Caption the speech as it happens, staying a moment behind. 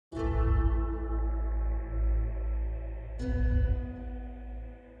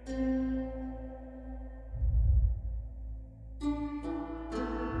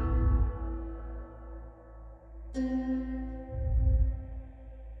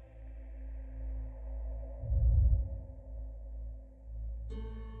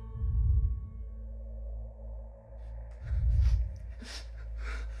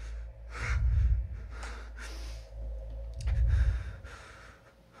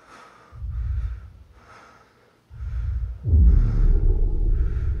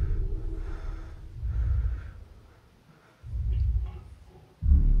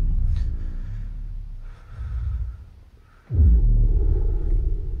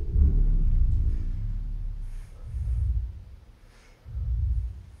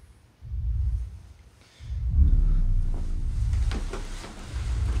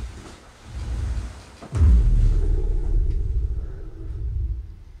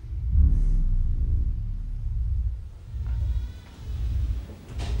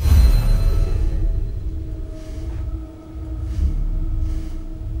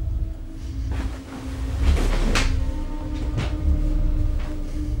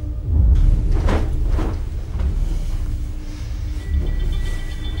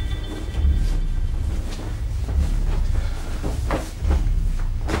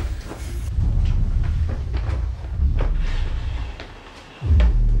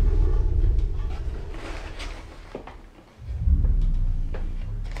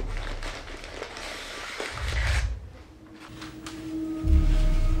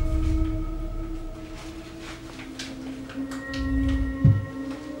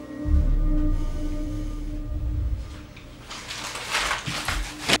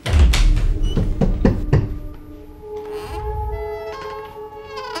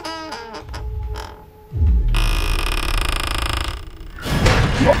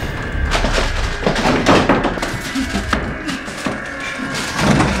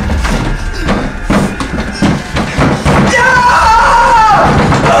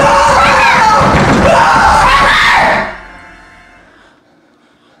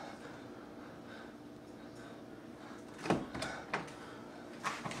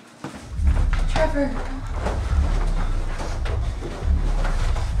Trevor.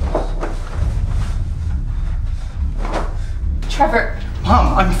 Trevor.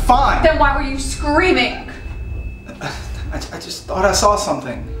 Mom, I'm fine. Then why were you screaming? I just thought I saw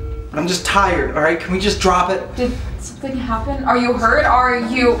something. But I'm just tired, alright? Can we just drop it? Did something happen? Are you hurt? Are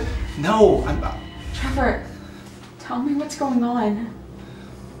you... No, I'm... Trevor, tell me what's going on.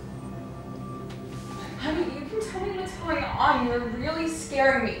 Honey, you can tell me what's going on. You're really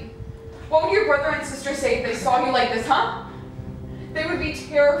scaring me. What would your brother and sister say if they saw you like this, huh? They would be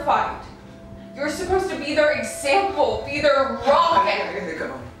terrified. You're supposed to be their example, be their role model. I gotta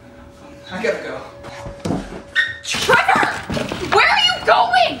go. I gotta go. Trevor! Where are you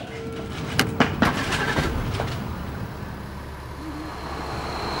going?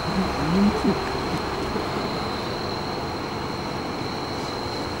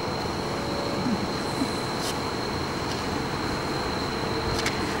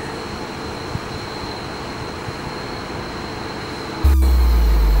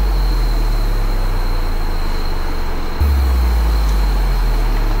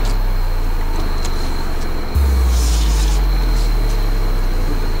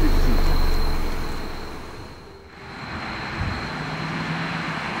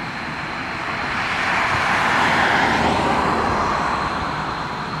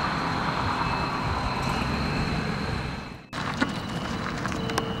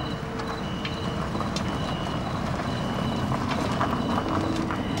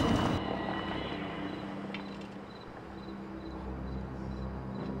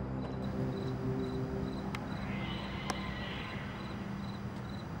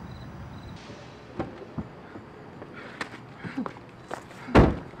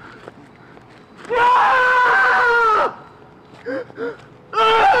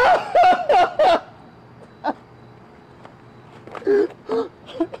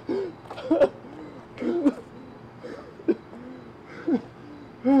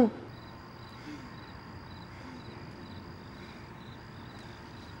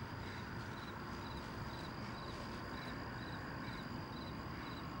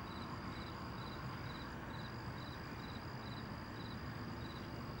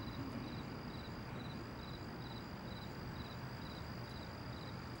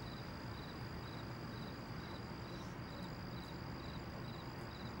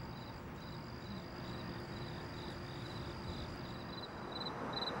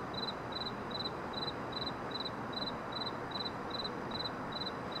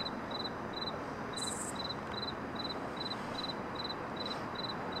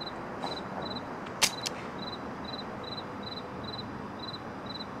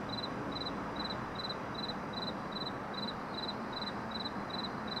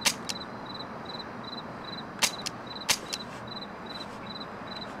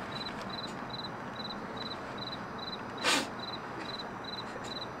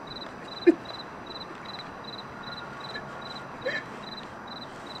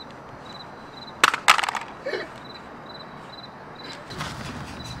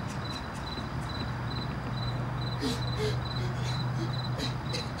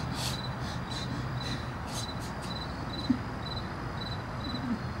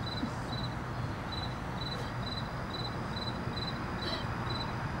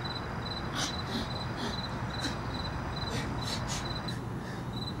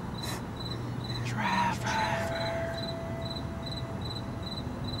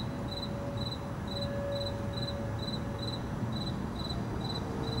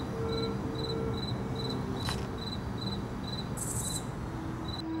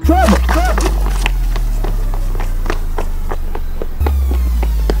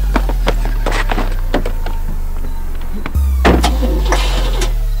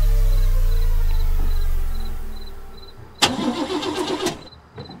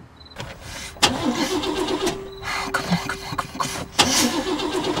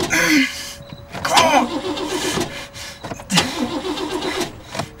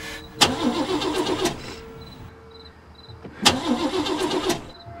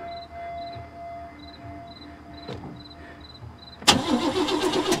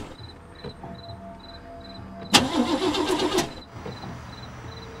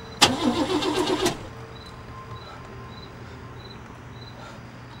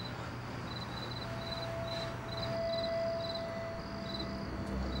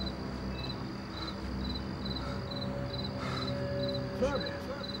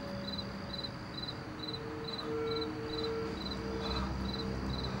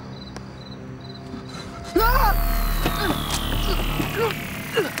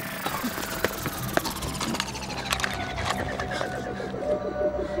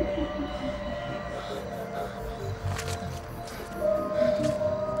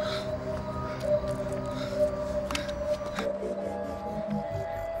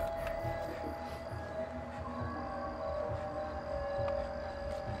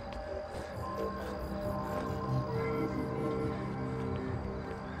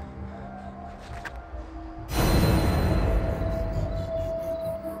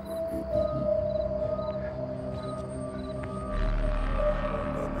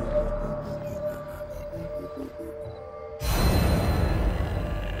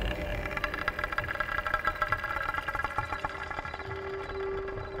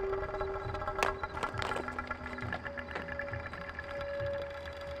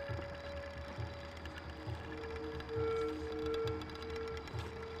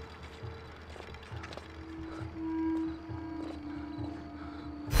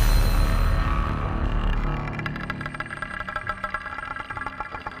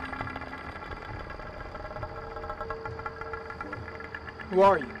 Who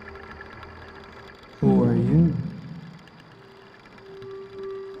are you? Who are you?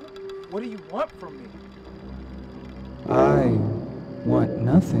 What do you want from me? I want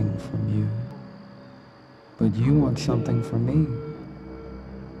nothing from you. But you want something from me.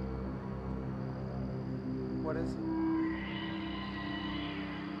 What is it?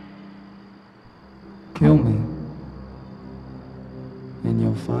 Kill me, and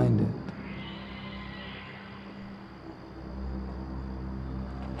you'll find it.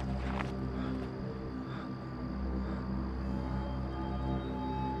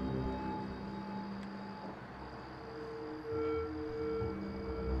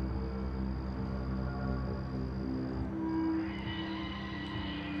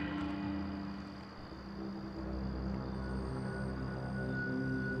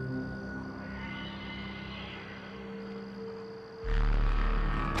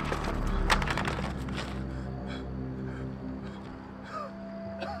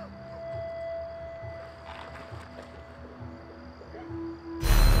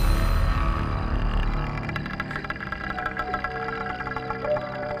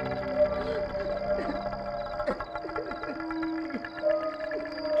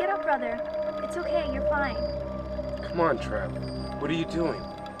 Brother, it's okay, you're fine. Come on, Trev. What are you doing?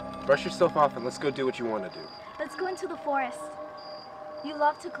 Brush yourself off and let's go do what you want to do. Let's go into the forest. You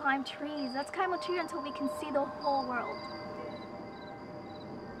love to climb trees. Let's climb a tree until we can see the whole world.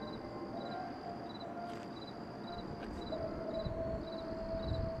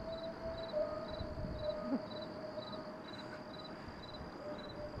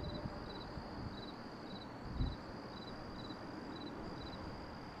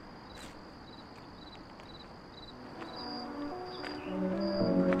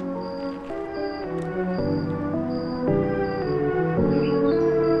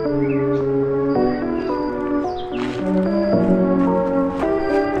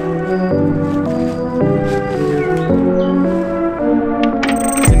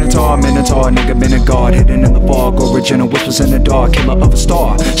 Minotaur, nigga been a guard, hidden in the fog, original whispers in the dark, killer of a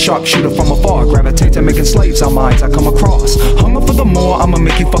star, sharpshooter from afar, gravitate to making slaves our minds I come across, hunger for the more, I'ma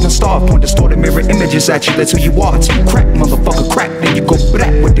make you fucking starve, point distorted mirror images at you, that's who you are, so you crack, motherfucker crack, then you go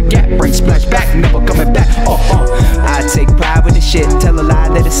back with the gap, brain splash back, never coming back, I take pride with the shit, tell a lie,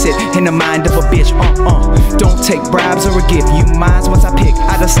 let it sit, in the mind of a bitch, don't take bribes or a gift, you minds once I pick,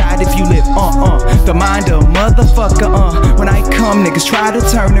 I decide if you live, the mind of a motherfucker, when I come, niggas try to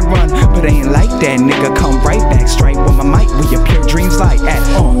turn and run, but ain't like that, nigga, come right back, straight with my mic, where your pure dreams lie at,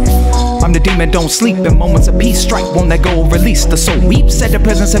 I'm the demon, don't sleep, in moments of peace, strike, won't let go, release, the soul weeps at the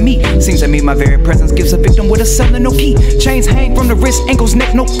presence of me, seems to me my very presence gives a victim with a cell and no key, chains hang from the wrist, ankles,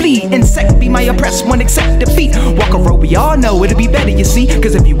 neck, no bleed, insect be my oppressed one, accept defeat, walk a road, we all know it'll be better, you see,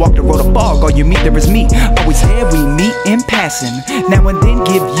 cause if you walk the road of fog, all you meet there is me, always here we meet in passing, now and then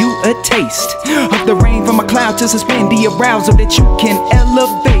give you a taste, of the rain from a cloud to suspend the arousal that you can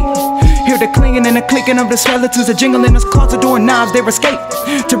elevate. Hear the clinging and the clicking of the skeletons, the jingling of closet door knives, their escape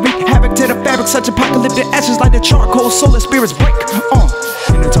to wreak havoc to the fabric, such apocalyptic ashes like the charcoal, soulless spirits break.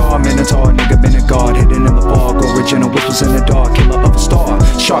 Minotaur, nigga been a guard, hidden in the fog, original whispers in the dark, killer of a star,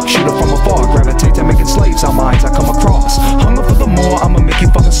 sharpshooter